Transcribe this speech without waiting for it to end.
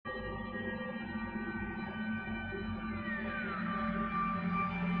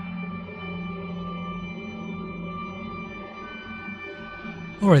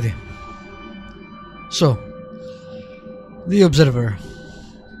Alrighty. So, the Observer.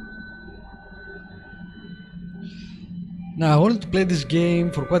 Now, I wanted to play this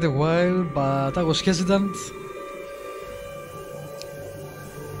game for quite a while, but I was hesitant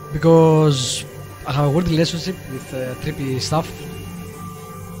because I have a weird relationship with trippy stuff.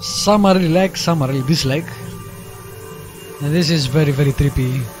 Some I really like, some I really dislike. And this is very, very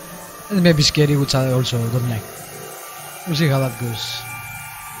trippy and maybe scary, which I also don't like. We'll see how that goes.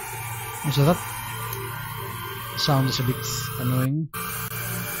 Also, that sound is a bit annoying.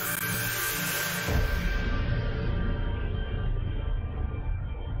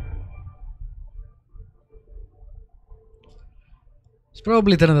 Let's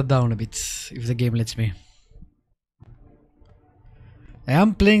probably turn that down a bit if the game lets me. I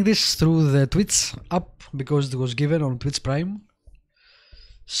am playing this through the Twitch app because it was given on Twitch Prime.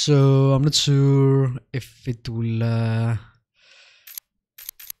 So I'm not sure if it will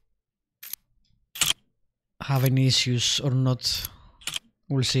have any issues or not.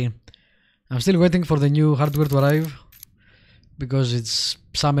 We'll see. I'm still waiting for the new hardware to arrive because it's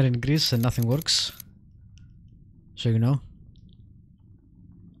summer in Greece and nothing works. So you know.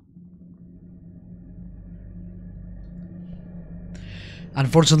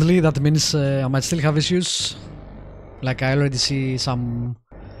 Unfortunately, that means I might still have issues. Like I already see some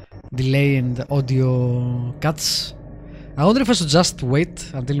delay in the audio cuts. I wonder if I should just wait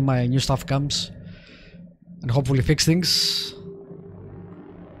until my new stuff comes and hopefully fix things.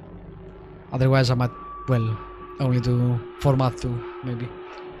 Otherwise I might, well, only do format 2 maybe.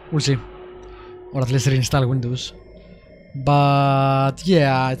 We'll see. Or at least reinstall Windows. But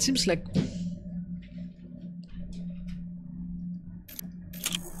yeah, it seems like,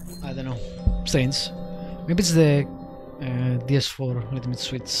 I don't know, strange. Maybe it's the DS4. Let me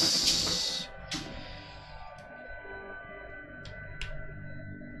switch.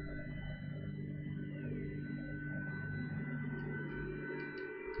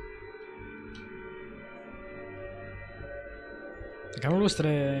 I can always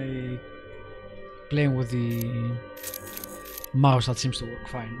try playing with the mouse. That seems to work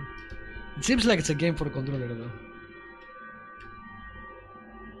fine. It seems like it's a game for a controller though.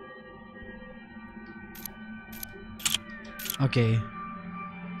 Okay.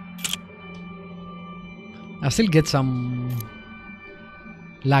 I still get some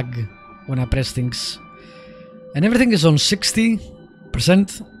lag when I press things. And everything is on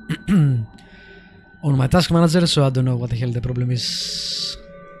 60% on my task manager, so I don't know what the hell the problem is.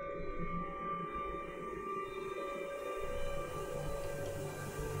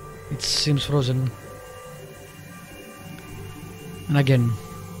 It seems frozen. And again.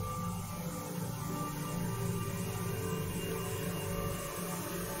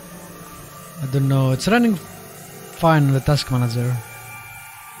 I don't know, it's running fine in the task manager.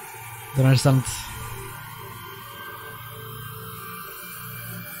 Don't understand.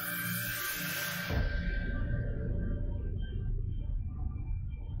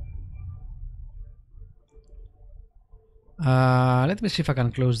 Let me see if I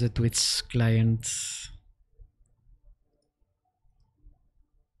can close the Twitch client.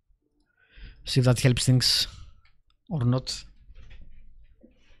 See if that helps things or not.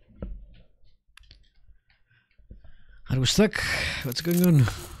 Are we stuck? What's going on?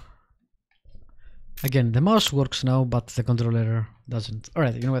 Again, the mouse works now, but the controller doesn't.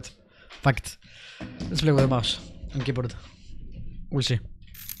 Alright, you know what? Fuck it. Let's play with the mouse and keyboard. We'll see.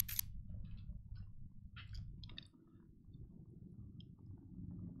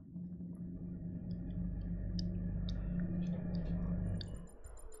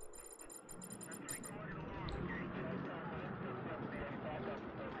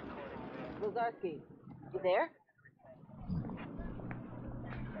 Lazarski, you there?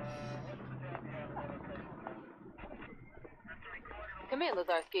 Come in,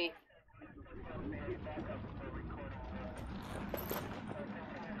 Lazarski.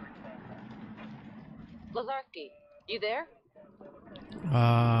 Lazarski, you there?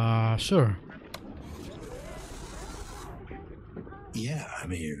 Sure. Yeah,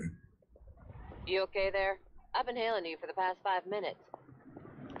 I'm here. You okay there? I've been hailing you for the past 5 minutes.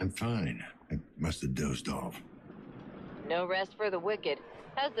 I'm fine. I must have dozed off. No rest for the wicked.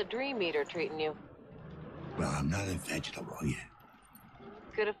 How's the dream meter treating you? Well, I'm not a vegetable yet.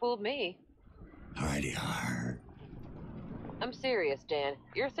 Could have fooled me. Hardy hard. I'm serious, Dan.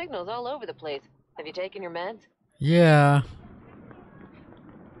 Your signal's all over the place. Have you taken your meds? Yeah.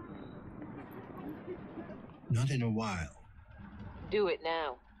 Not in a while. Do it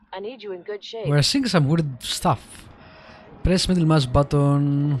now. I need you in good shape. We're seeing some weird stuff. Press middle mouse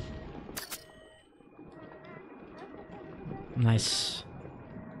button. Nice.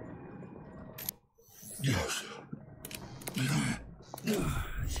 Yes.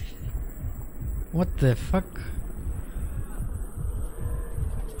 What the fuck?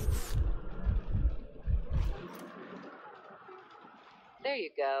 There you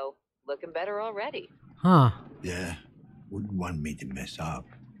go. Looking better already. Huh. Yeah. Wouldn't want me to mess up.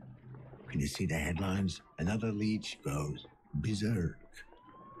 Can you see the headlines? Another leech goes berserk.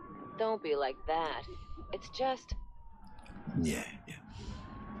 Don't be like that. It's just... Yeah.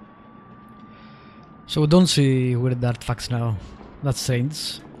 So we don't see weird artifacts now. That's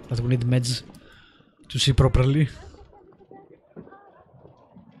strange. That we need meds to see properly.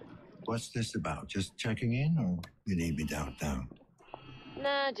 What's this about? Just checking in, or you need me downtown?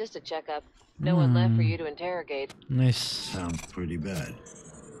 Nah, just a checkup. No one left for you to interrogate. Nice. Sounds pretty bad.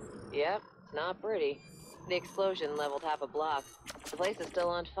 Yep, it's not pretty. The explosion leveled half a block. The place is still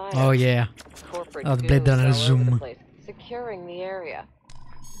on fire. Oh yeah. Corporate That Blade goons Runner all over zoom. the place, securing the area.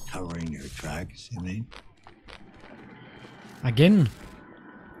 Covering your tracks, you mean? Again?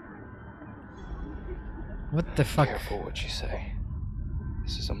 What the fuck? Careful what you say.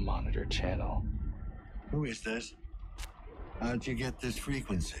 This is a monitor channel. Who is this? How'd you get this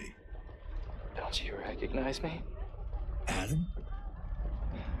frequency? Don't you recognize me? Adam?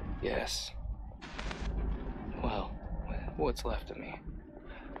 Yes. Well, what's left of me?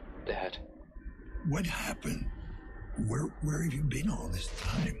 Dad. What happened? Where have you been all this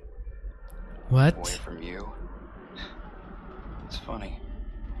time? Away What? from you. It's funny.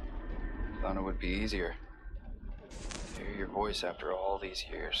 Thought it would be easier. Hear your voice after all these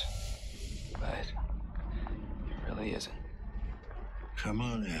years. But it really isn't. Come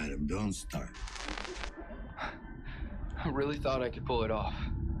on, Adam, don't start. I really thought I could pull it off.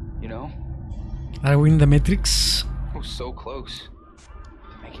 You know? Are we in the Matrix? I was so close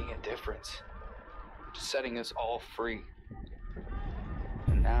to making a difference. To setting us all free.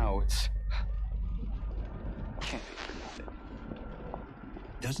 And now it's... can't be for nothing.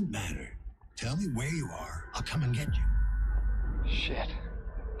 Doesn't matter. Tell me where you are. I'll come and get you. Shit.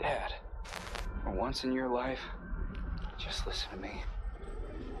 Dad. For once in your life, just listen to me.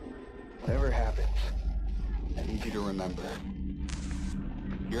 Whatever happens, I need you to remember.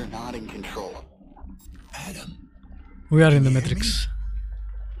 You're not in control. Adam, We are in Can the you hear Matrix.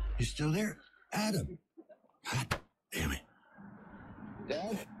 you still there? Adam. God damn it.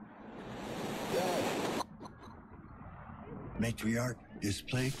 Dad? Dad? Matriarch,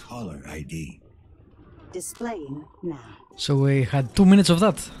 display caller ID. Displaying now. So we had 2 minutes of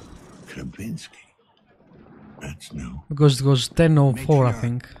that. Krabinsky. That's no. Because it was 10:04, I Matriarch,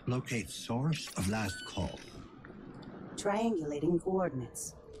 think. locate source of last call. Triangulating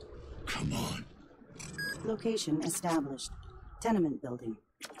coordinates. Come on. Location established. Tenement building.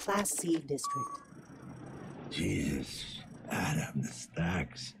 Class C district. Jesus. Adam, the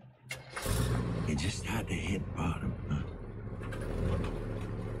stacks. You just had to hit bottom, huh?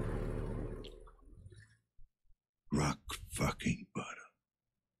 Rock fucking bottom.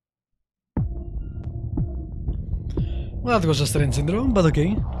 Well, that was a strange intro, but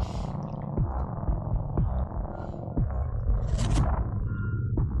okay.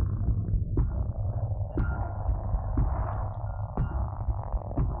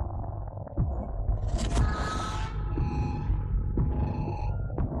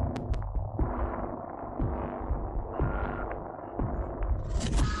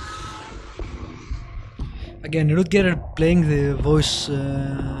 Again, Rutger playing the voice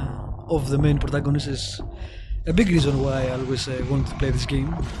of the main protagonist is a big reason why I always wanted to play this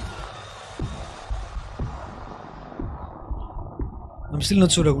game. I'm still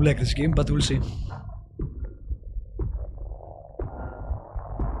not sure I will like this game, but we'll see.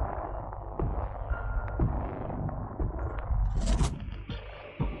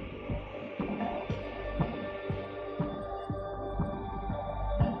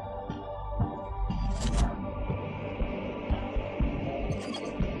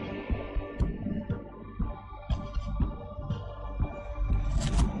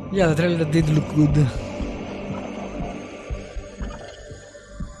 Yeah, the trailer did look good.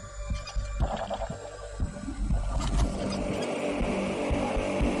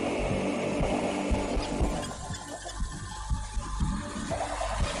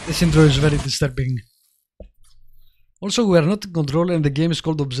 This intro is very disturbing. Also, we are not in control and the game is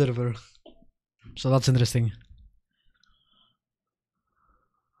called Observer. So that's interesting.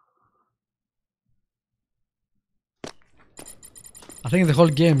 I think the whole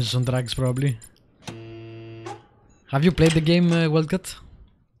game is on drugs, probably. Have you played the game, Wildcat?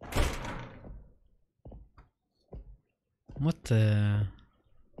 What the...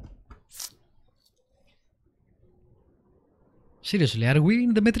 Seriously, are we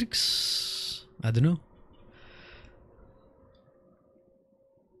in the Matrix? I don't know.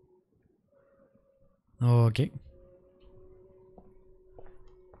 Okay.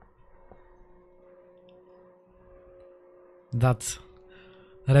 That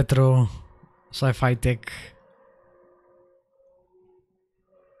retro sci-fi tech.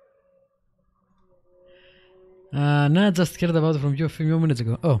 No, I just heard about it from you a few minutes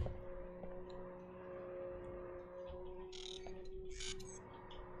ago. Oh.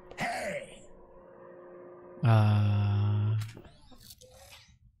 Hey!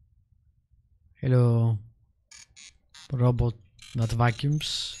 Hello, robot that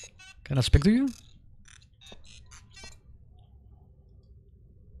vacuums. Can I speak to you?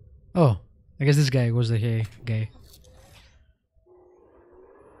 Oh, I guess this guy was the guy.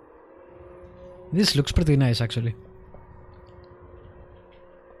 This looks pretty nice, actually.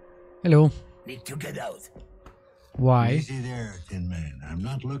 Hello. Need to get out. Why? Easy there, Tin Man. I'm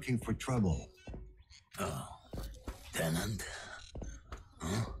not looking for trouble. Oh, tenant.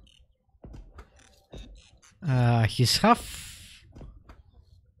 Huh? He's half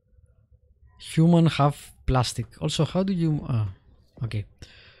human, half plastic. Also, how do you... okay.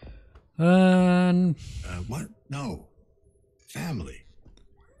 What? No. Family.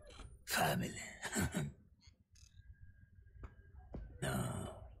 Family. No.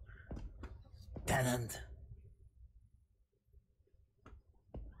 Tenant.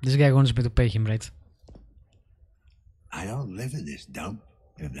 This guy wants me to pay him, right? I don't live in this dump,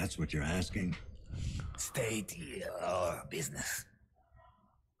 if that's what you're asking. State your business.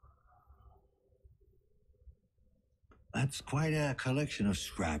 That's quite a collection of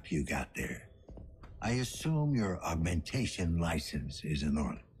scrap you got there. I assume your augmentation license is in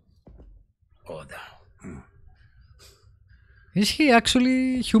order. Order. Is he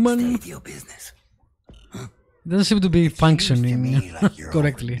actually human? State your business. Doesn't seem to be functioning Like you're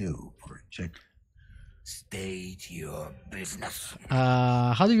correctly. overdue for a check. State your business.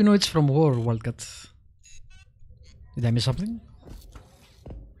 How do you know it's from war, Wildcat? Did I miss something?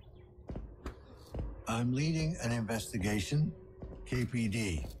 I'm leading an investigation.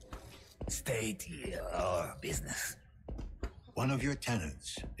 KPD. State your business. One of your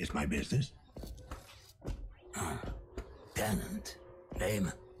tenants is my business. Tenant.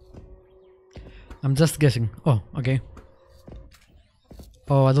 Name. I'm just guessing. Oh, okay.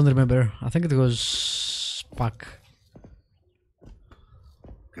 Oh, I don't remember. I think it was Pac.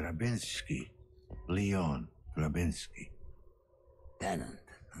 Grabinski. Leon Grabinski. Tenant.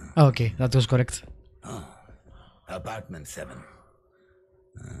 Oh, okay, that was correct. Oh. Apartment 7.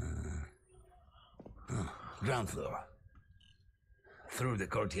 Ground floor. Through the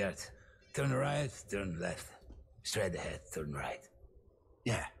courtyard. Turn right, turn left. Straight ahead, turn right.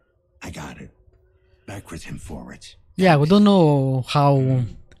 Yeah, I got it. Backwards and forwards. Yeah, we don't know how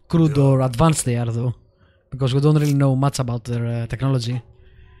crude or advanced they are, though, because we don't really know much about their technology.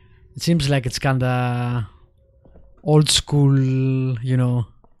 It seems like it's kinda old school, you know,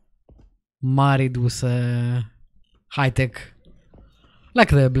 married with high tech, like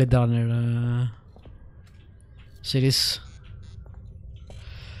the Blade Runner series.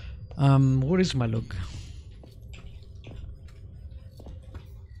 Where is my log?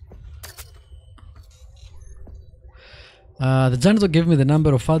 The janitor gave me the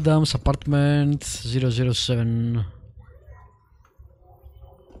number of Adams, apartment 007.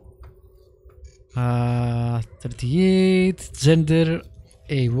 38, gender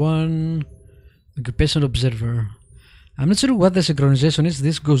A1, occupation observer. I'm not sure what the synchronization is.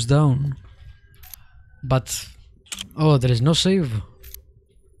 This goes down, but oh, there is no save.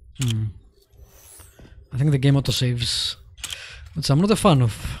 I think the game auto saves, which I'm not a fan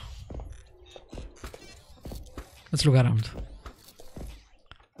of. Let's look around.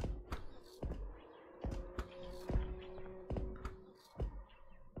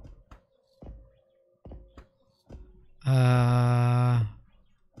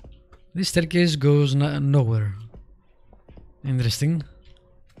 This staircase goes nowhere. Interesting.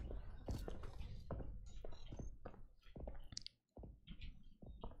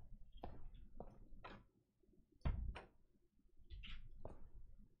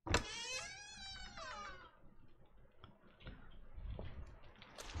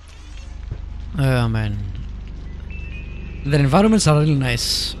 Oh man, the environments are really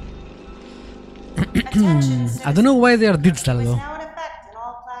nice. I don't know why they are digital though. Now in effect in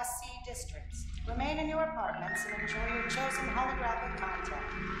all Class C districts. Remain in your apartments and enjoy your chosen holographic content.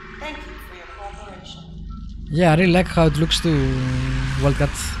 Thank you for your cooperation. Yeah, I really like how it looks to Wildcat.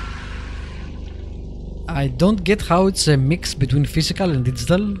 I don't get how it's a mix between physical and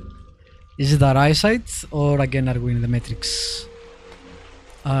digital. Is it our eyesight, or again are we in the Matrix?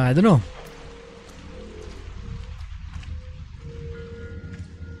 I don't know.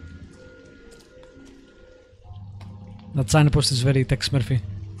 That signpost is very Tex Murphy.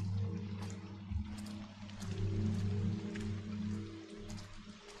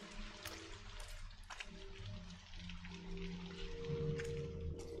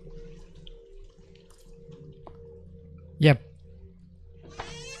 Yep.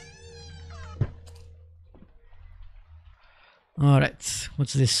 Alright,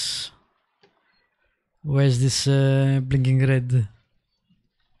 what's this? Where's this blinking red?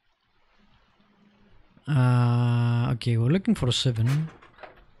 Okay, we're looking for 7.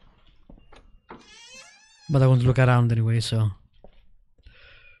 But I want to look around anyway, so...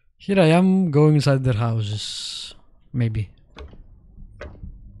 Here I am, going inside their houses. Maybe.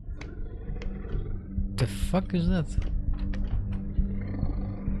 The fuck is that?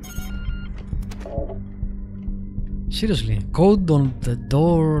 Seriously, code on the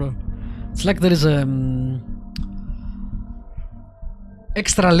door. It's like there is a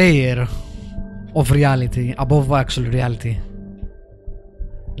extra layer of reality above actual reality.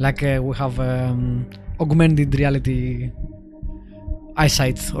 Like we have augmented reality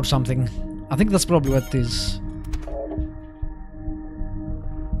eyesight or something. I think that's probably what it is.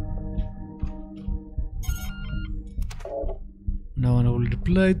 No one will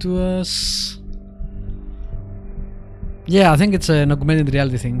reply to us. Yeah, I think it's an augmented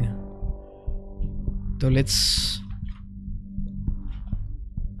reality thing. So let's...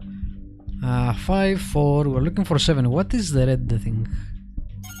 5, 4, we're looking for 7. What is the red thing?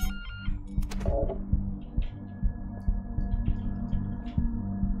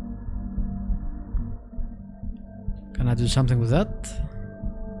 Can I do something with that?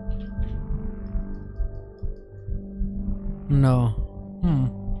 No.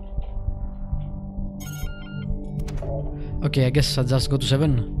 Okay, I guess I'll just go to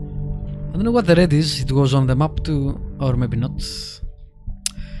 7. I don't know what the red is. It goes on the map too, or maybe not.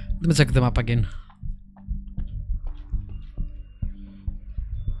 Let me check the map again.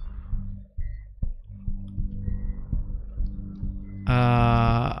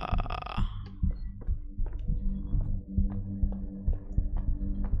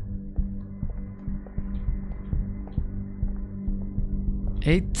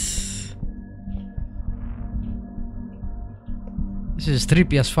 Eight. This is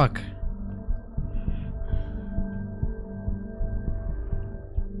trippy as fuck.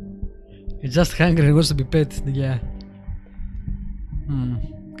 He's just hungry and wants to be pet, yeah.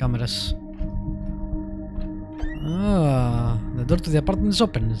 Cameras. Ah, the door to the apartment is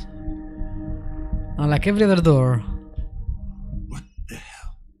open. Unlike every other door. What the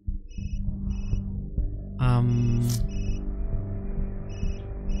hell?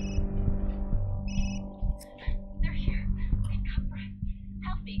 They're here. They've got breath.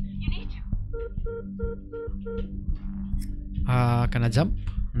 Help me. You need to. Can I jump?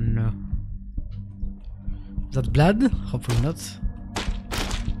 No. Is that blood? Hopefully not.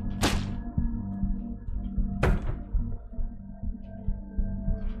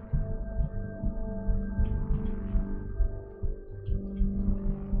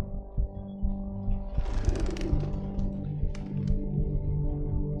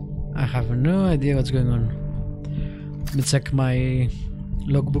 I have no idea what's going on. Let me check my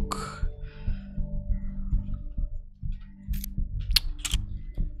logbook.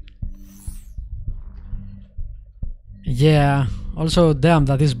 Yeah, also, damn,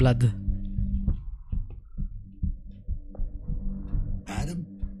 that is blood. Adam?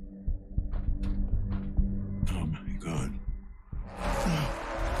 Oh my god.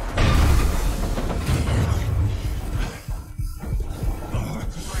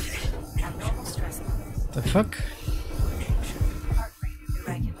 Abnormal stress levels. The fuck? Heart rate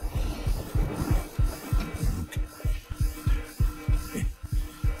irregular.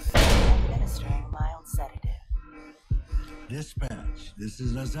 Administering mild sedative. Dispatch, this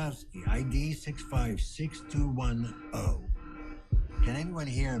is Lazarski, ID 656210. Can anyone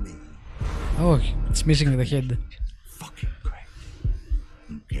hear me? Oh, it's missing the head. Fucking great.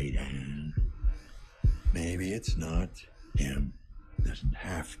 Okay, Dan. Maybe it's not him. Doesn't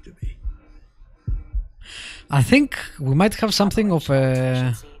have to be. I think we might have something of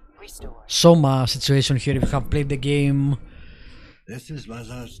a Soma situation here if you have played the game. This is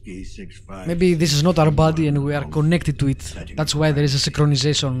Lazarski 65. Maybe this is not our body and we are connected to it. That's why there is a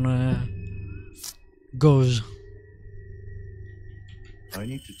synchronization goes. I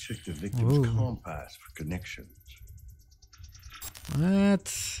need to check the victim's Ooh. compass for connections.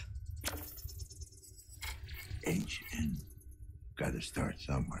 What? HN. Gotta start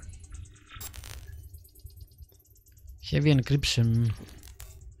somewhere. Heavy encryption.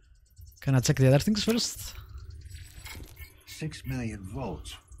 Can I check the other things first? 6 million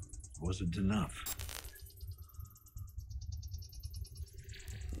volts wasn't enough.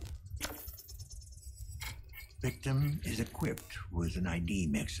 Victim is equipped with an ID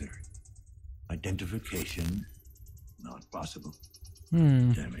mixer. Identification not possible.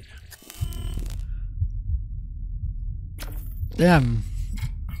 Damn it. Damn.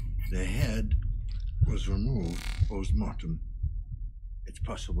 The head was removed post-mortem. It's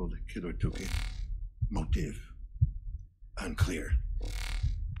possible the killer took it. Motive unclear.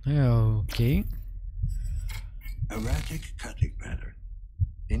 Okay. Erratic cutting pattern,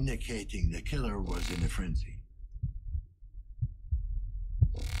 indicating the killer was in a frenzy.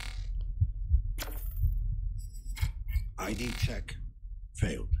 ID check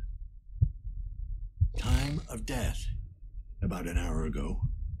failed. Time of death about an hour ago.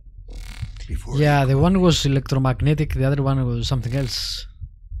 Before Yeah, the one was electromagnetic, the other one was something else.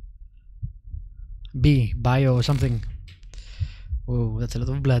 Bio or something. Oh, that's a lot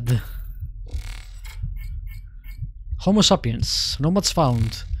of blood. Homo sapiens. Nomads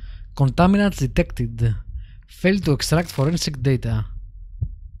found. Contaminants detected. Failed to extract forensic data.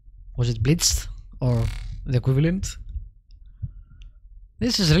 Was it blitzed? Or the equivalent?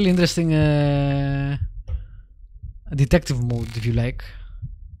 This is really interesting detective mode, if you like.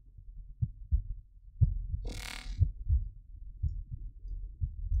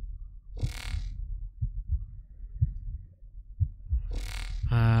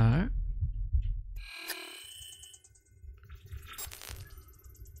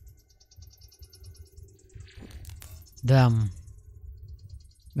 Damn.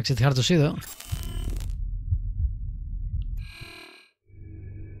 Makes it hard to see though.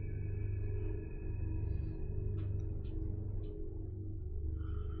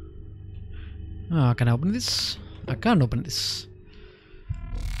 Can I open this? I can't open this.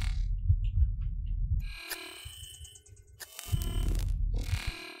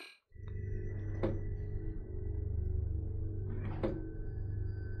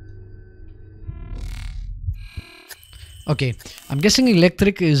 Okay, I'm guessing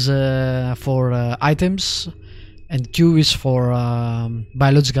electric is for items and Q is for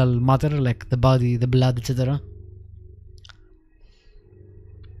biological matter like the body, the blood, etc.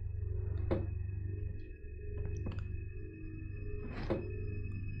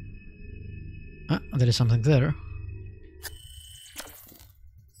 There is something there.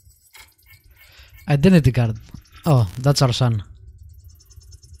 Identity card. Oh, that's our son.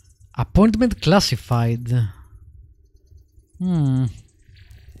 Appointment classified.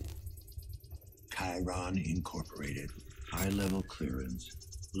 Chiron Incorporated. High level clearance.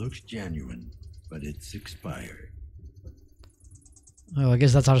 Looks genuine, but it's expired. Oh, I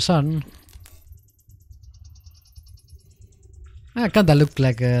guess that's our son. Kinda look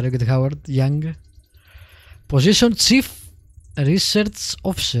like Ricky Howard, young. Position Chief Research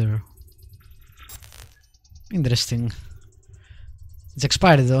Officer. Interesting. It's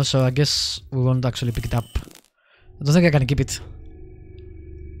expired though, so I guess we won't actually pick it up. I don't think I can keep it.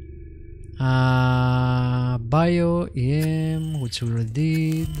 Bio, EM, which we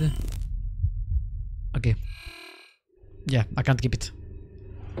already did. Okay. Yeah, I can't keep it.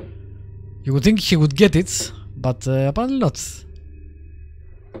 You would think he would get it, but apparently not.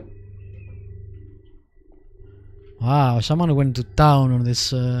 Wow, someone went to town on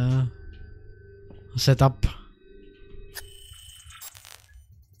this setup.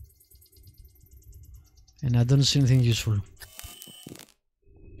 And I don't see anything useful.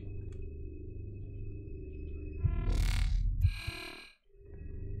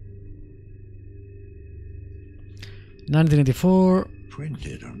 $1984.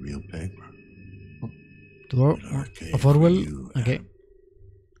 Printed on real paper. Door of Orwell. Okay.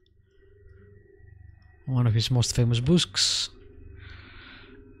 One of his most famous books.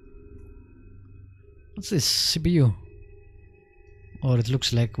 What's this? CPU? Or it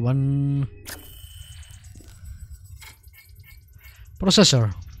looks like one.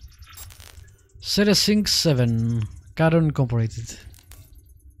 Processor. Series Sync 7. Chiron Incorporated.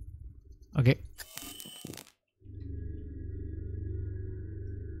 Okay.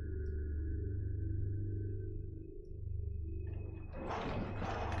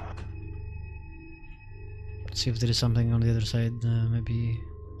 See if there is something on the other side, maybe.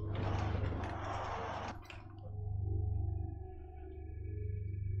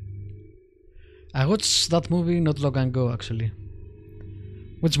 I watched that movie not long ago, actually.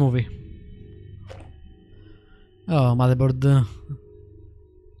 Which movie? Oh, motherboard.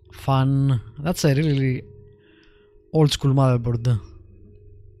 Fun. That's a really old school motherboard.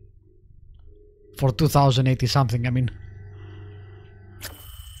 For 2080 something, I mean.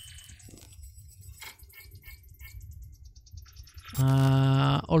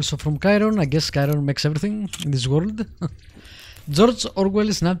 Also from Chiron. I guess Chiron makes everything in this world. George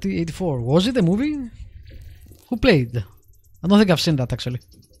Orwell's 1984. Was it a movie? Who played? I don't think I've seen that actually.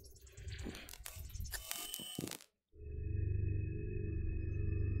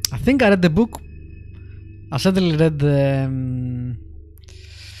 I think I read the book. I certainly read the.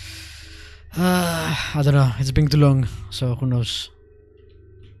 I don't know. It's been too long, so who knows.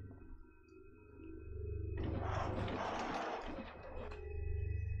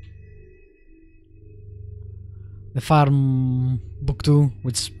 The Farm book 2,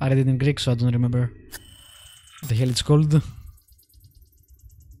 which I read it in Greek, so I don't remember what the hell it's called.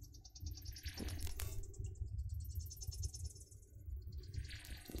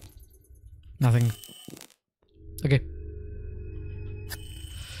 Nothing. Okay.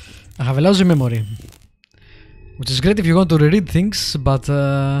 I have a lousy memory, which is great if you want to reread things, but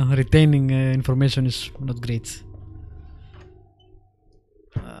retaining information is not great.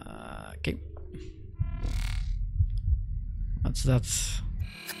 Okay. What's that?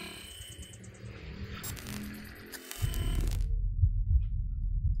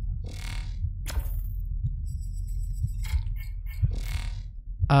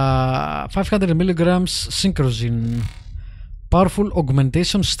 Uh, 500 milligrams synchrosine. Powerful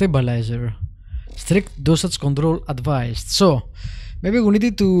augmentation stabilizer. Strict dosage control advised. So, maybe we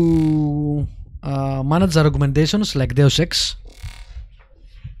needed to manage our augmentations like Deus Ex.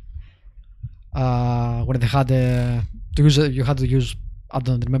 When they had to use you had to use, I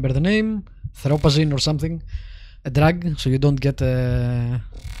don't remember the name, Theropazine or something, a drug, so you don't get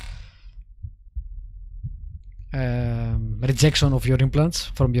rejection of your implants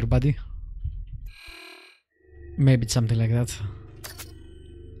from your body. Maybe it's something like that.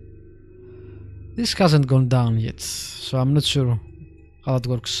 This hasn't gone down yet, so I'm not sure how that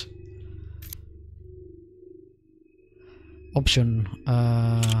works. Option.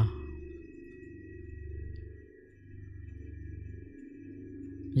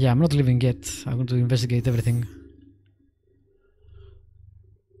 Yeah, I'm not leaving yet. I'm going to investigate everything.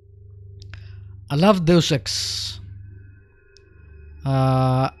 I love Deus Ex.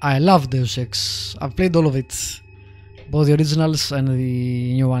 I love Deus Ex. I've played all of it, both the originals and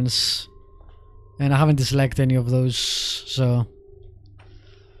the new ones, and I haven't disliked any of those. So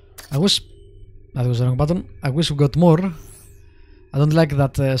I wish that was the wrong button. I wish we got more. I don't like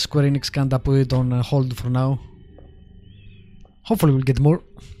that Square Enix kinda put it on hold for now. Hopefully we'll get more.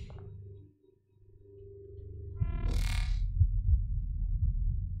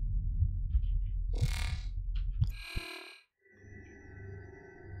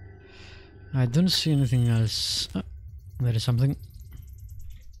 I don't see anything else. Oh, there is something.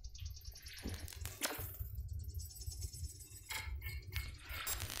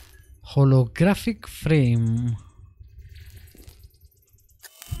 Holographic frame.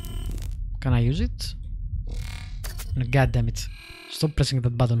 Can I use it? God damn it. Stop pressing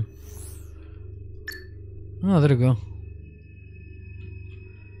that button. Oh, there you go.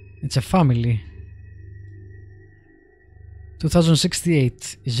 It's a family.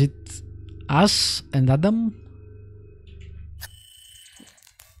 2068. Is it us and Adam?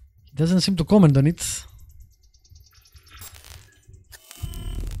 He doesn't seem to comment on it.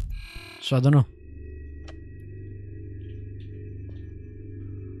 So I don't know.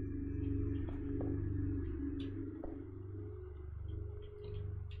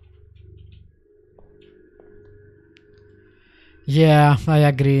 Yeah, I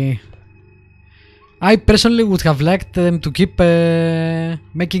agree. I personally would have liked them to keep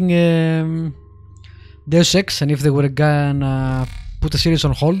making Deus Ex, and if they were gonna put a series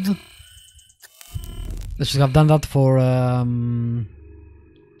on hold, they should have done that for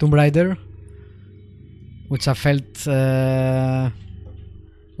Tomb Raider, which I felt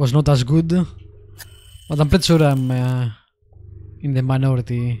was not as good, but I'm pretty sure I'm in the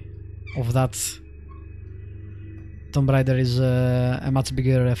minority of that. Tomb Raider is a much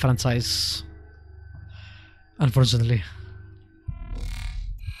bigger franchise, unfortunately,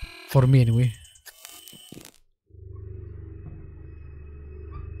 for me anyway.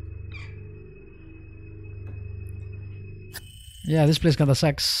 Yeah, this place kinda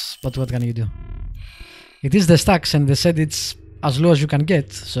sucks, but what can you do? It is the stacks, and they said it's as low as you can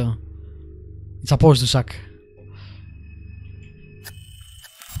get, so it's supposed to suck.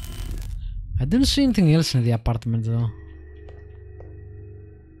 I didn't see anything else in the apartment though.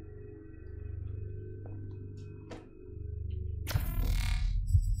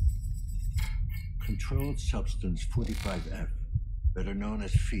 Controlled substance 45F, better known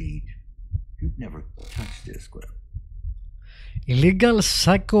as feed. You'd never touch this, Graham. Illegal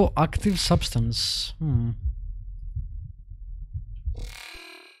psychoactive substance.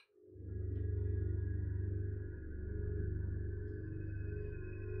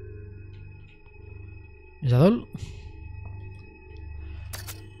 Is that all?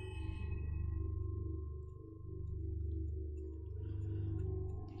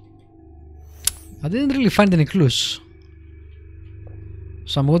 I didn't really find any clues,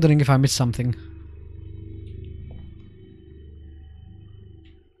 so I'm wondering if I missed something.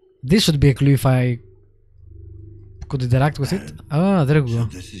 This would be a clue if I could interact with it. Ah, there we go. So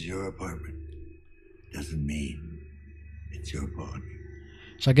this is your apartment. Doesn't mean it's your body.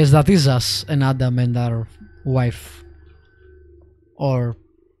 So I guess that is us and Adam and our wife. Or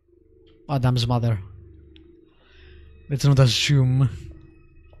Adam's mother. Let's not assume.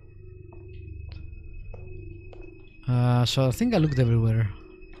 So I think I looked everywhere.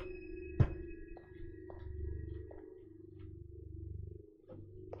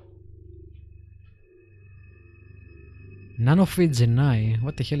 Nanophage and I.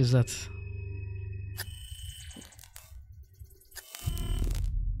 What the hell is that?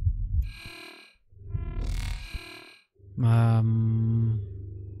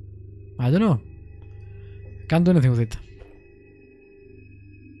 I don't know. Can't do anything with it.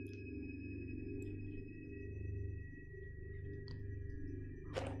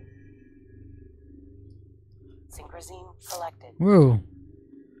 Synchrosine selected. Whoa.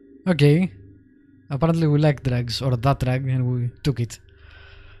 Okay. Apparently we like drugs, or that drug, and we took it.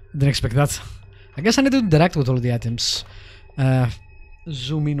 Didn't expect that. I guess I need to interact with all the items.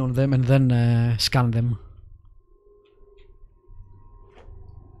 Zoom in on them and then scan them.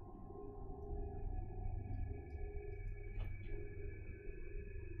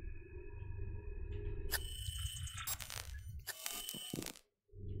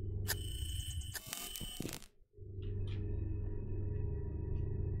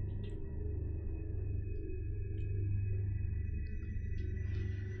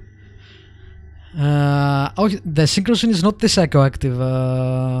 Oh, the synchrosine is not the psychoactive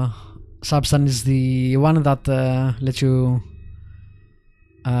substance, it's the one that lets you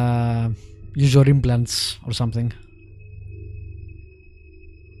use your implants or something.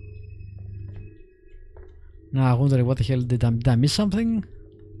 Now I wonder what the hell did I miss something?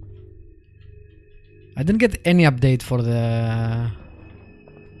 I didn't get any update for the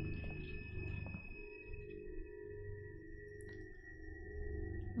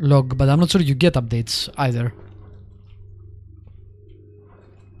log, but I'm not sure you get updates either.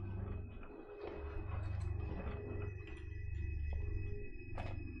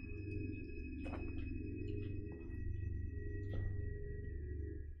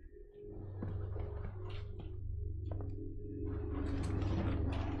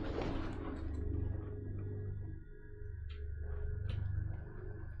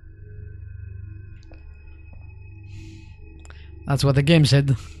 That's what the game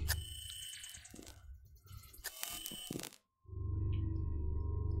said.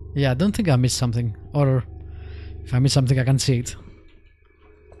 Yeah, I don't think I missed something. Or if I missed something, I can see it.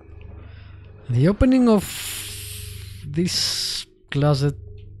 The opening of this closet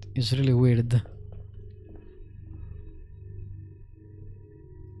is really weird.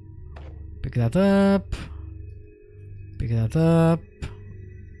 Pick that up. Pick that up.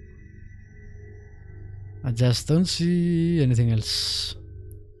 I just don't see anything else.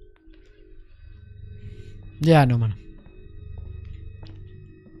 Yeah, no man.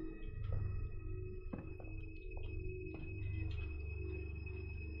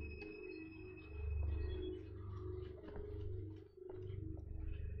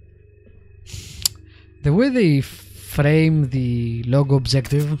 The way they frame the logo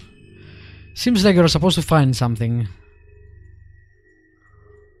objective seems like you're supposed to find something.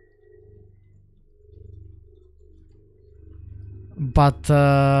 But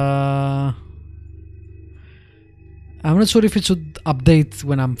I'm not sure if it should update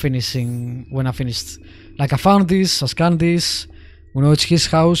when I'm finishing. When I finished, like I found this, I scanned this. We know it's his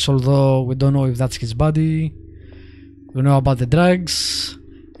house, although we don't know if that's his body. We know about the drugs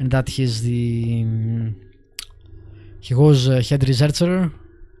and that he's the he was a head researcher.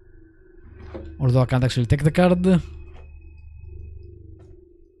 Although I can't actually take the card.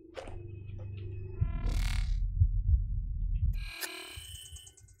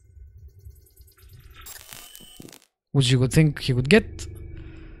 Which you would think he would get.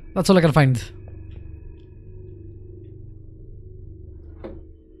 That's all I can find.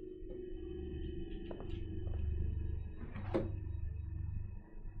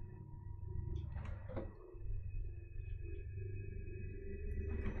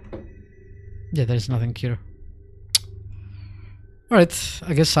 Yeah, there is nothing here. Alright,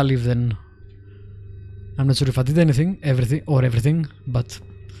 I guess I'll leave then. I'm not sure if I did everything, but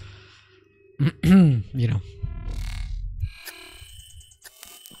you know.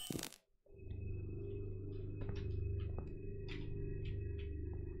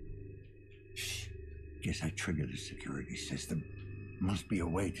 guess I triggered the security system. Must be a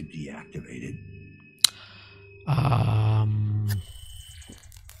way to deactivate it.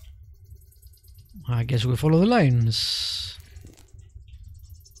 I guess we follow the lines.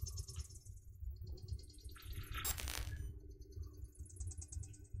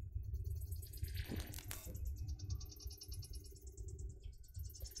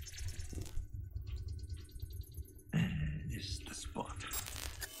 This is the spot.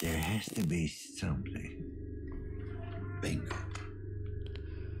 There has to be something. Bingo.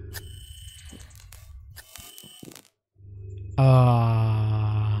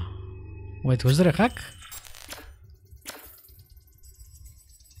 Wait, was there a hack?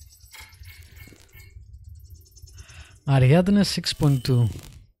 Ariadne 6.2.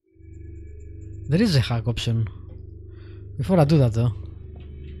 There is a hack option. Before I do that though.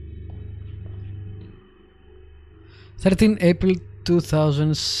 13 April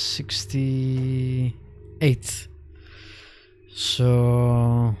 2068.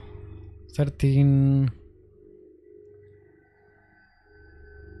 So 13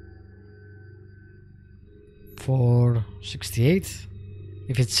 468.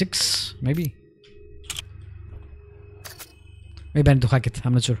 If it's 6, maybe. Maybe I need to hack it,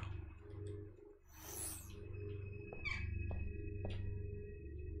 I'm not sure.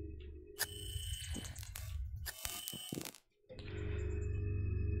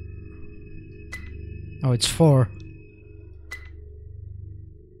 Oh, it's 4.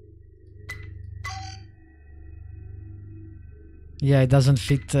 Yeah, it doesn't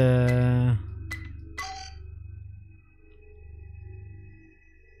fit.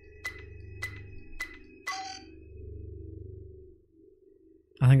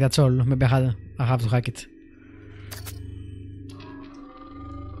 I think that's all. Maybe I have to hack it.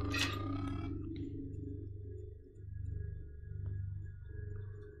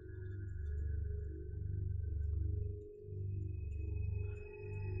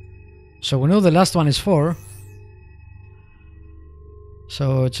 So we know the last one is 4.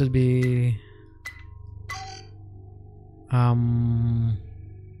 So it should be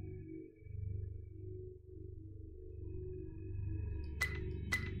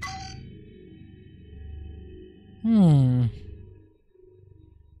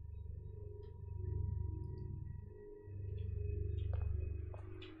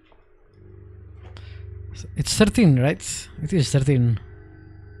It's 13, right? It is 13.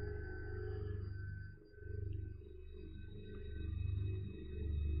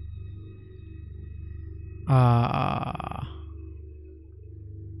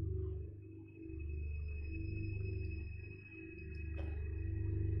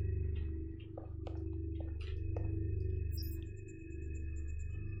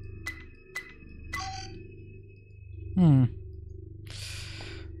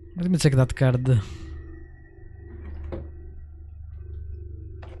 Let me check that card.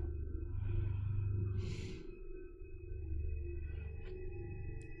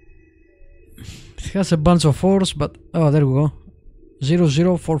 It has a bunch of 4s, but oh, there we go.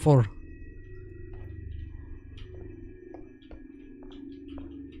 0044.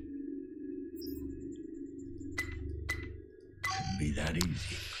 Couldn't be that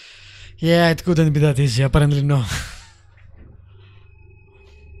easy. Yeah, it couldn't be that easy. Apparently, no.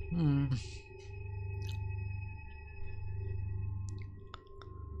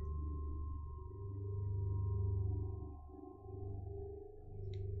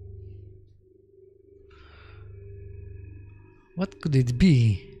 What could it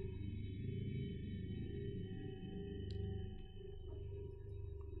be?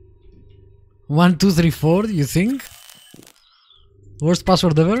 One, two, three, four, you think? Worst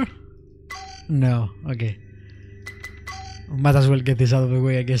password ever? No, okay. Might as well get this out of the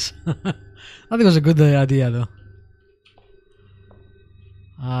way, I guess. I think it was a good idea though.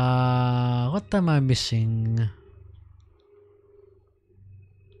 What am I missing?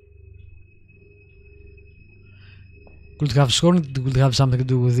 Could have sworn it would have something to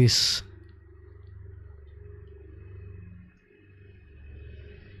do with this.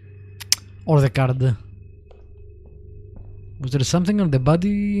 Or the card. Was there something on the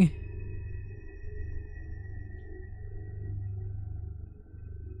body?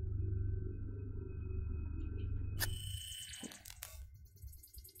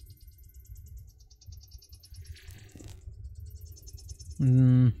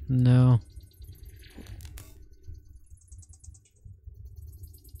 No.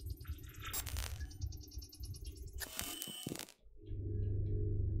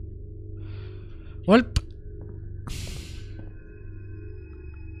 Welp.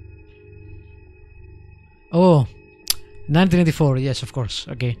 Oh, 1984. Yes, of course.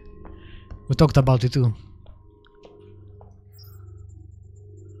 Okay, We talked about it too.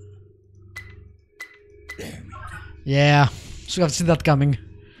 Yeah, so I've seen that coming.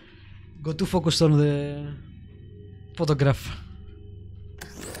 Got too focused on the photograph.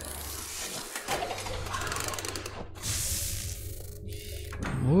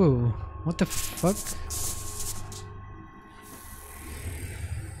 Whoa, what the fuck?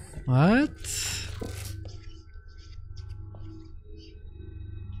 What?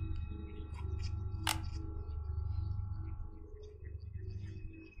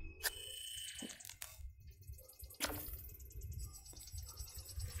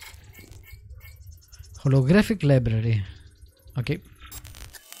 Holographic library. Okay.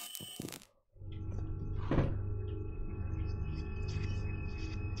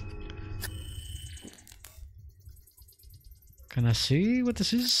 Can I see what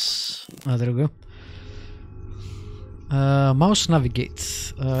this is? Ah, there we go. Mouse navigate.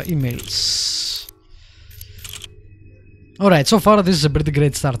 Emails. Alright, so far this is a pretty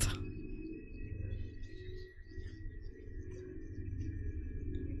great start.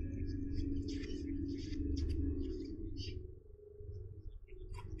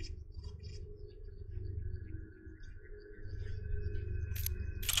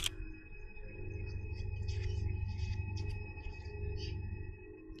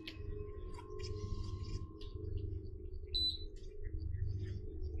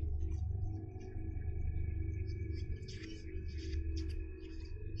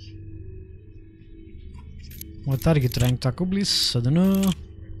 What are you trying to accomplish? I don't know.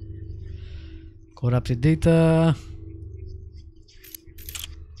 Corrupted data.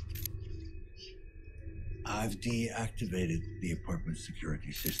 I've deactivated the apartment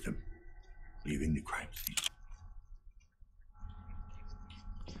security system, leaving the crime scene.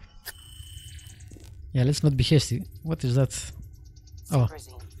 Yeah, let's not be hasty. What is that? Oh,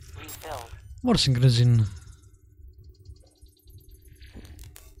 Synchrosine refilled. more synchrosine.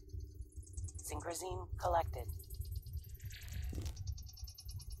 Synchrosine collected.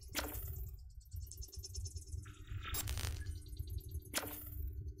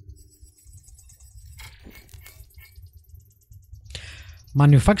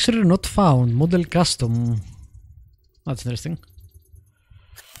 Manufacturer not found. Model custom. That's interesting.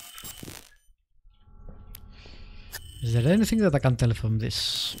 Is there anything that I can tell from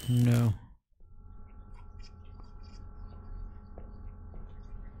this? No.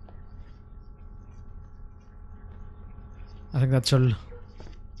 I think that's all.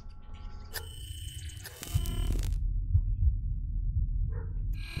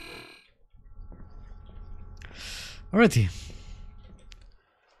 Alrighty.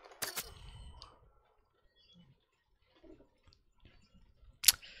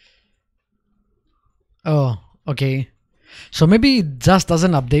 Oh, okay. So maybe it just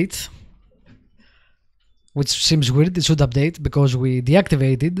doesn't update, which seems weird. It should update because we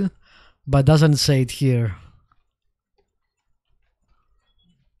deactivated, but doesn't say it here.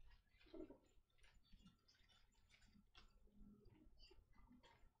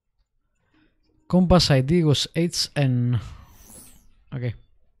 Compass ID was HN. Okay.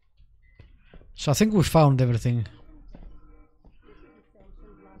 So I think we found everything.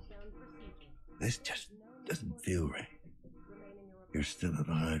 This just doesn't feel right. You're still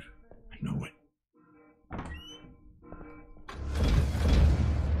alive. I know it.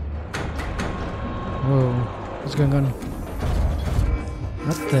 Whoa, what's going on?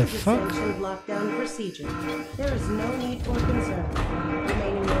 What the fuck? Sanctioned lockdown procedure. There is no need for concern.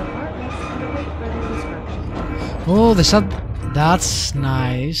 Remain in your apartments and await further instructions. Oh, they shut. That's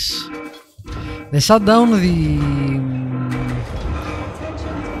nice. They shut down the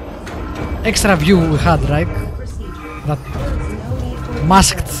extra view we had, right? That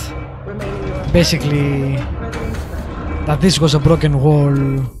masked basically that this was a broken wall,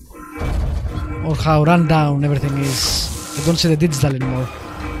 or how run down everything is. I don't see the digital anymore.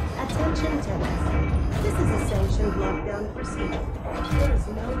 Attention tenants. This is a sanctioned lockdown procedure. There is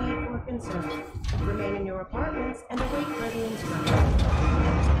no need for concern. Remain in your apartments and await further instructions.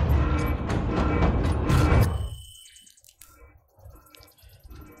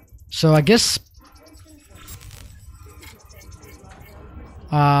 So I guess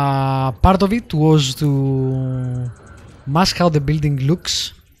part of it was to mask how the building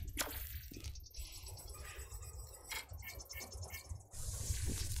looks.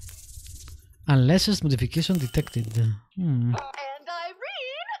 Unless modification detected. And Irene!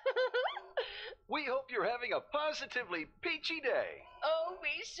 We hope you're having a positively peachy day. Oh,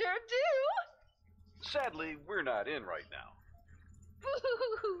 we sure do. Sadly, we're not in right now.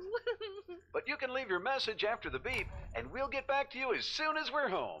 But you can leave your message after the beep, and we'll get back to you as soon as we're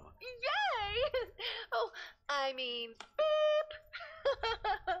home. Yay! Oh, I mean, beep.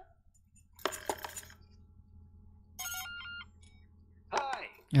 Hi.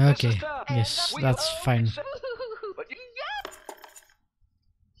 Okay, This is Tom. yes, We that's hope fine. so- But you...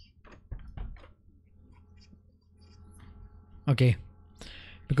 Okay,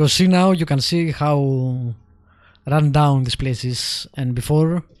 because see now you can see how run down this place is, and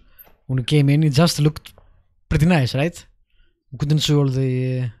before when we came in it just looked pretty nice, right? We couldn't see all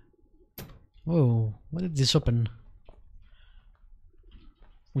the... Whoa, what did this open?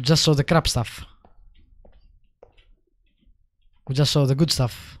 We just saw the crap stuff. We just saw the good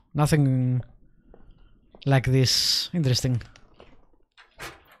stuff. Nothing like this. Interesting.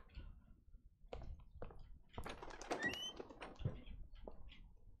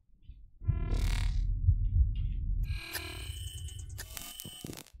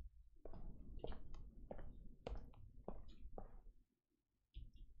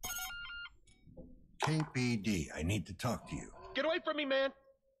 KPD, I need to talk to you. Get away from me, man.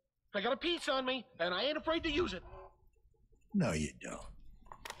 I got a piece on me, and I ain't afraid to use it. No, you don't.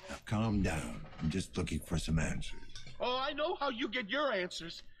 Now calm down. I'm just looking for some answers. Oh, I know how you get your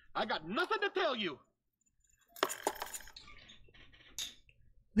answers. I got nothing to tell you.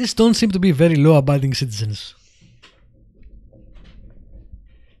 These don't seem to be very law-abiding citizens.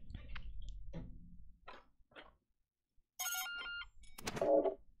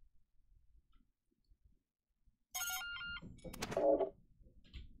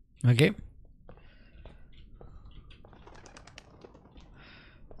 Okay.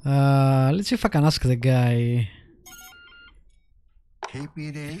 Let's see if I can ask the guy.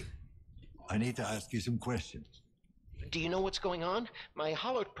 KPD, I need to ask you some questions. Do you know what's going on? My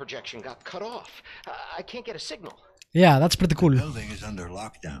holo projection got cut off. I can't get a signal. Yeah, that's pretty cool. The building is under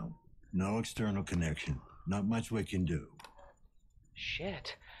lockdown. No external connection. Not much we can do.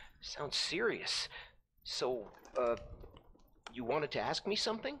 Shit. Sounds serious. So, you wanted to ask me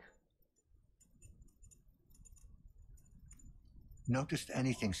something? Noticed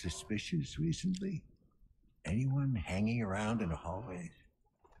anything suspicious recently? Anyone hanging around in the hallways?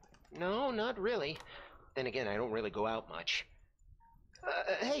 No, not really. Then again, I don't really go out much.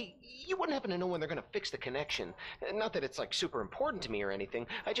 Hey, you wouldn't happen to know when they're gonna fix the connection? Not that it's like super important to me or anything.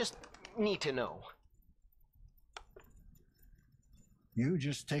 I just need to know. You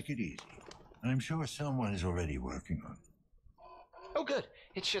just take it easy. I'm sure someone is already working on it. Oh, good.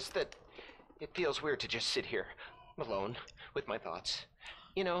 It's just that it feels weird to just sit here, alone, with my thoughts.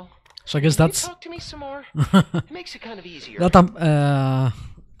 You know. So I guess that's... Talk to me some more. It makes it kind of easier. That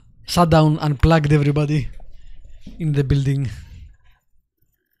sat down, unplugged everybody in the building.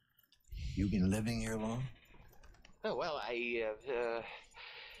 You been living here long? Oh, well, it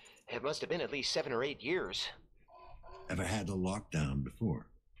must have been at least 7 or 8 years. Ever had a lockdown before?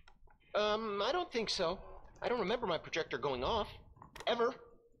 I don't think so. I don't remember my projector going off. Ever.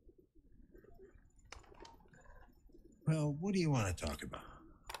 Well, what do you want to talk about?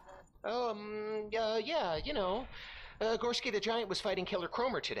 Yeah, you know. Gorski the Giant was fighting Killer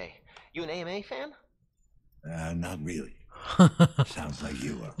Cromer today. You an AMA fan? Not really. Sounds like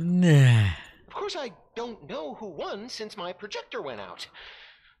you are. Nah. Of course I don't know who won since my projector went out.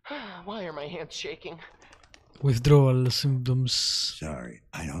 Why are my hands shaking? Withdrawal symptoms. Sorry,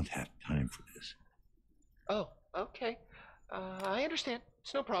 I don't have time for this. Oh, okay. I understand.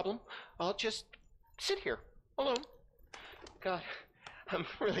 It's no problem. I'll just sit here, alone. God, I'm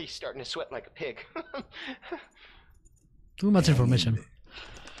really starting to sweat like a pig. Too much information.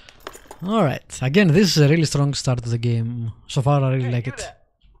 Alright, again, this is a really strong start to the game. So far, I really like it.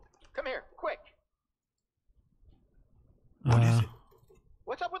 Come here, quick. What is it?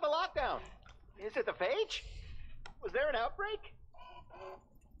 What's up with the lockdown? Is it the phage? Was there an outbreak?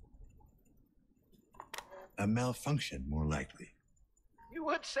 A malfunction, more likely. You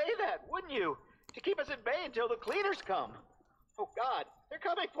would say that, wouldn't you? To keep us at bay until the cleaners come. Oh, God, they're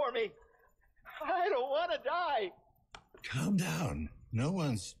coming for me. I don't want to die. Calm down. No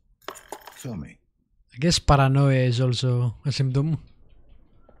one's coming. I guess paranoia is also a symptom.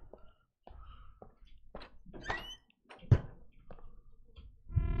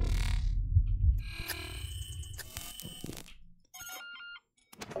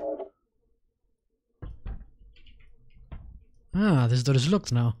 Ah, this door is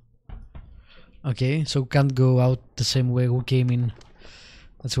locked now. Okay, so we can't go out the same way we came in.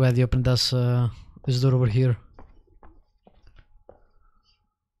 That's why they opened us this door over here.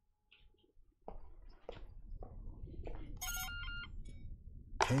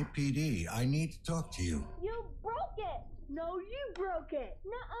 KPD, I need to talk to you. You broke it. No, you broke it.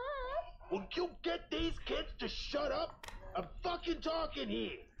 Nuh-uh. Will you get these kids to shut up? I'm fucking talking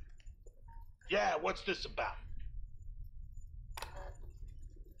here. Yeah, what's this about?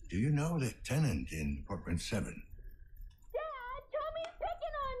 Do you know the tenant in apartment 7? Dad, Tommy's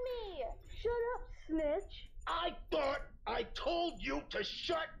picking on me. Shut up, snitch. I thought I told you to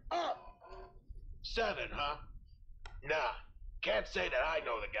shut up. 7, huh? Nah, can't say that I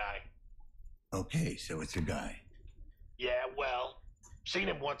know the guy. Okay, so it's a guy. Yeah, well, seen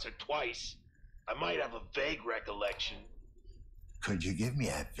him once or twice. I might have a vague recollection. Could you give me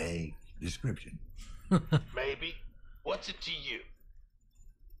a vague description? Maybe. What's it to you?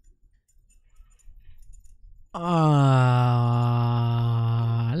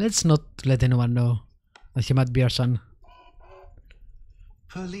 Let's not let anyone know that he might be our son.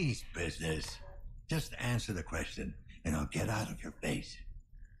 Police business. Just answer the question, and I'll get out of your face.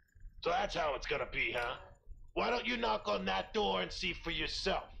 So that's how it's gonna be, huh? Why don't you knock on that door and see for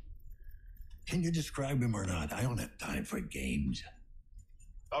yourself? Can you describe him or not? I don't have time for games.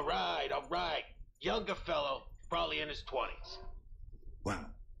 All right. Younger fellow, probably in his 20s. Wow.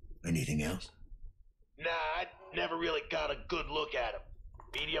 Anything else? Nah, I never really got a good look at him.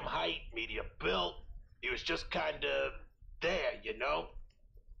 Medium height, medium build. He was just kinda there, you know?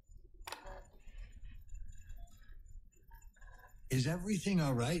 Is everything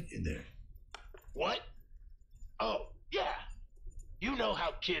all right in there? What? Oh, yeah. You know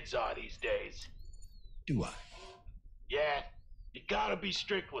how kids are these days. Do I? Yeah, you gotta be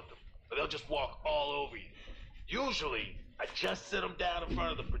strict with them, or they'll just walk all over you. Usually, I just sit them down in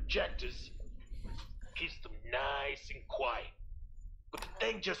front of the projectors, keeps them nice and quiet. But the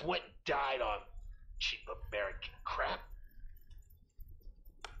thing just went and died on cheap American crap.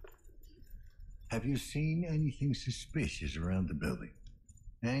 Have you seen anything suspicious around the building?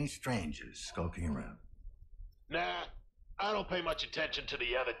 Any strangers skulking around? Nah, I don't pay much attention to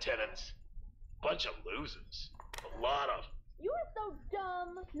the other tenants. Bunch of losers. A lot of them. You are so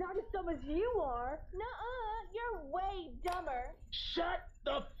dumb. Not as dumb as you are. Nuh-uh. You're way dumber. Shut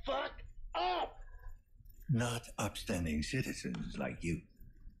the fuck up! Not upstanding citizens like you.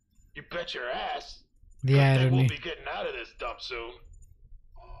 You bet your ass. The Good thing irony. we'll be getting out of this dump soon.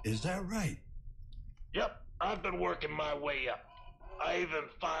 Is that right? Yep, I've been working my way up. I even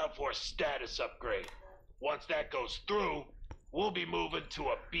filed for a status upgrade. Once that goes through, we'll be moving to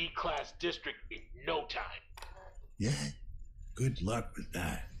a B-class district in no time. Yeah. Good luck with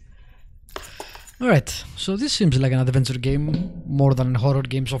that. Alright, so this seems like an adventure game more than a horror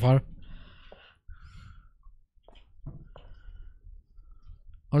game so far.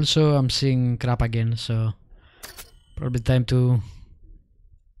 Also, I'm seeing crap again, so probably time to...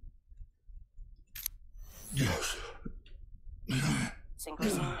 Yes.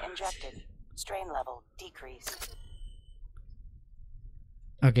 Synchrosine injected. Strain level decreased.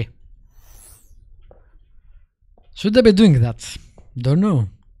 Okay. Should I be doing that? Don't know.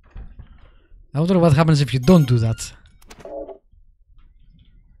 I wonder what happens if you don't do that.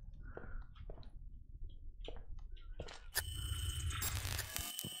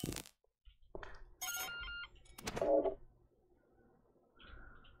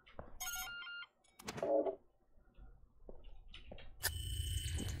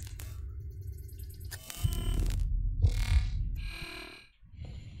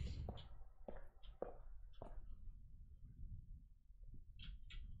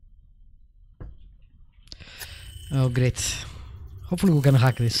 Oh great. Hopefully we can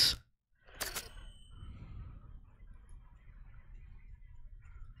hack this.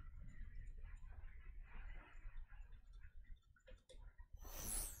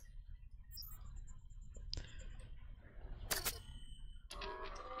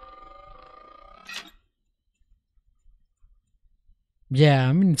 Yeah,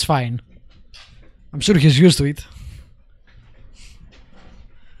 I mean it's fine. I'm sure he's used to it.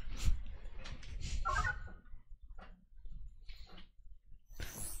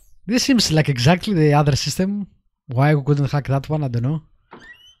 This seems like exactly the other system. Why we couldn't hack that one, I don't know.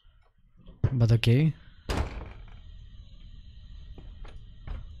 But okay.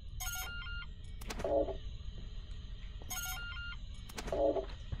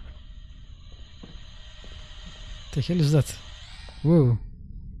 The hell is that? Whoa.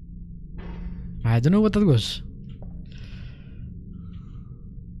 I don't know what that was.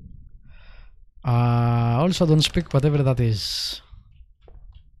 Also don't speak whatever that is.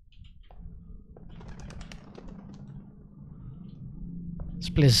 This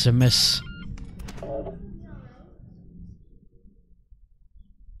place is a mess.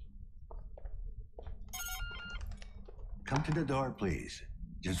 Come to the door, please.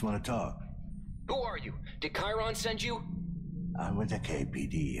 Just want to talk. Who are you? Did Chiron send you? I'm with the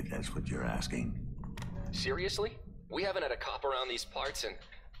KPD, if that's what you're asking. Seriously? We haven't had a cop around these parts in...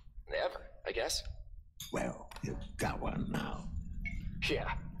 ever, I guess. Well, you've got one now.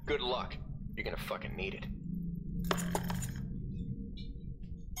 Yeah, good luck. You're gonna fucking need it.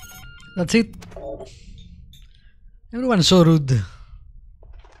 That's it. Everyone's so rude.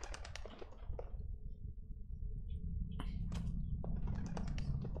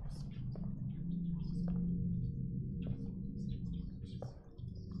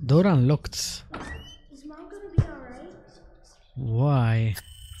 Door unlocked. Is Mom gonna be alright? Why?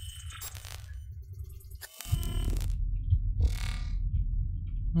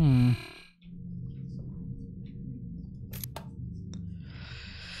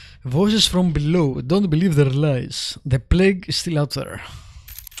 Voices from below. Don't believe their lies. The plague is still out there.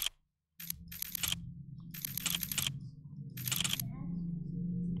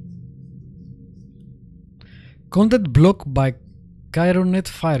 Content blocked by Chironet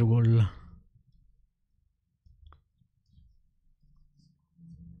firewall. Is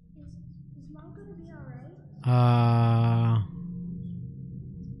Mom gonna be alright?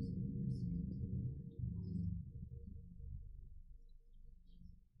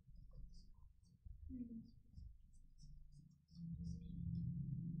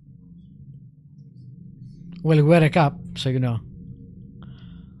 Well, wear a cap, so you know.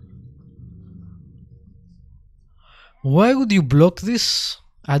 Why would you block this?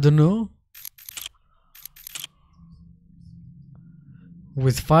 I don't know.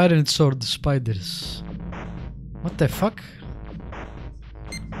 With fire and sword spiders. What the fuck?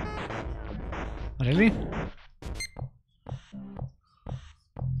 Really?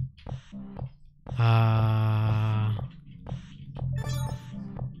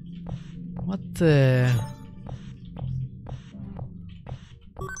 What the...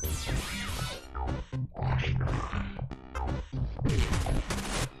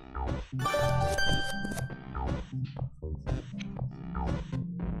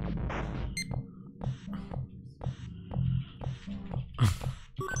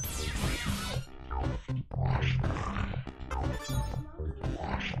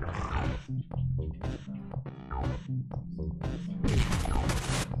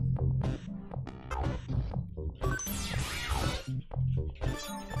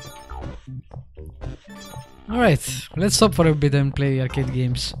 Alright, let's stop for a bit and play arcade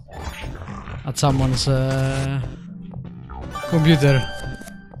games at someone's computer.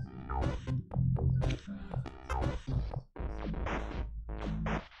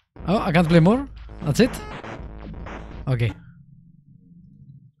 Oh, I can't play more? That's it? Okay.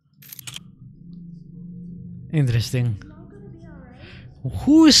 Interesting.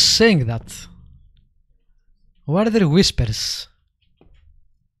 Who is saying that? Why are there whispers?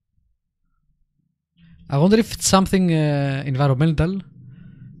 I wonder if it's something environmental,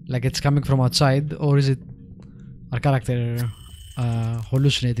 like it's coming from outside, or is it our character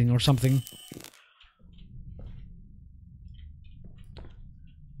hallucinating or something?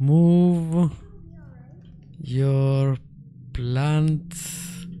 Move your plant.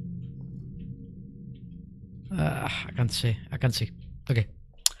 I can't see. I can't see. Okay.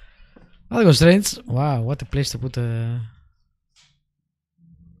 That was strange. Wow, what a place to put a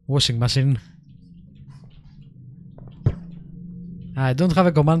washing machine. I don't have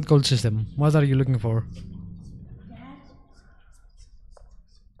a command call system. What are you looking for?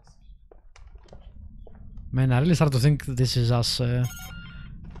 Man, I really start to think this is us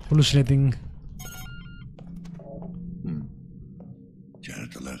hallucinating.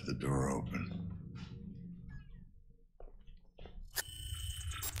 Janitor left the door open.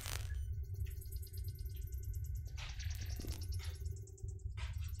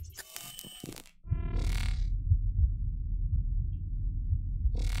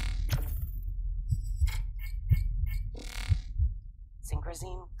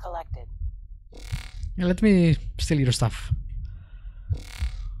 Synchrosine collected. Yeah, let me steal your stuff.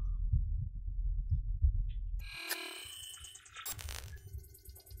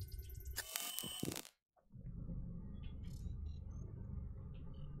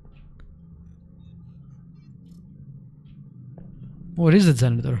 Where is the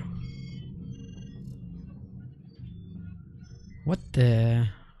janitor? What the...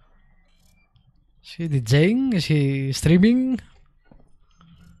 Is he DJing? Is he streaming?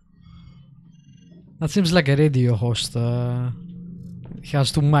 That seems like a radio host. He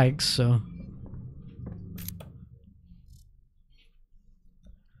has 2 mics, so...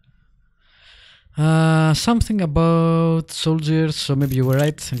 something about soldiers, so maybe you were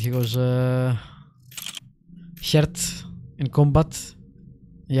right, and he was hurt in combat.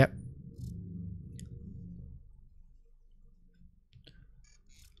 Yeah.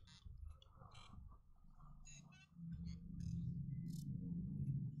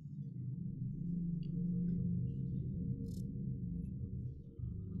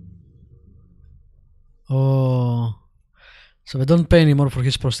 Oh, so they don't pay anymore for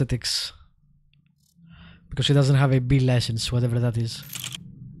his prosthetics because he doesn't have a B license, whatever that is.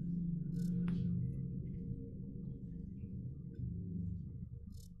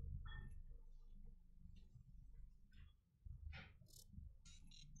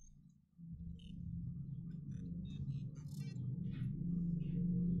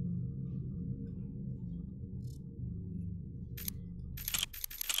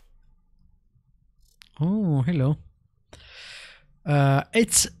 Oh, hello.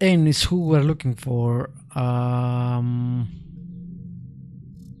 HN is who we're looking for.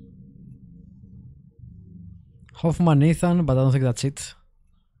 Hoffman Ethan, but I don't think that's it.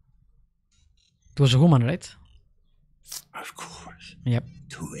 It was a woman, right? Of course. Yep.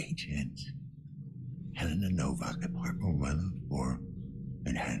 2 HNs. Helena Novak, apartment 104,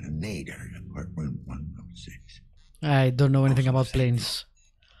 and Hannah Nader, apartment 106. I don't know anything about planes.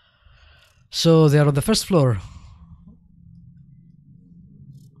 So they are on the first floor.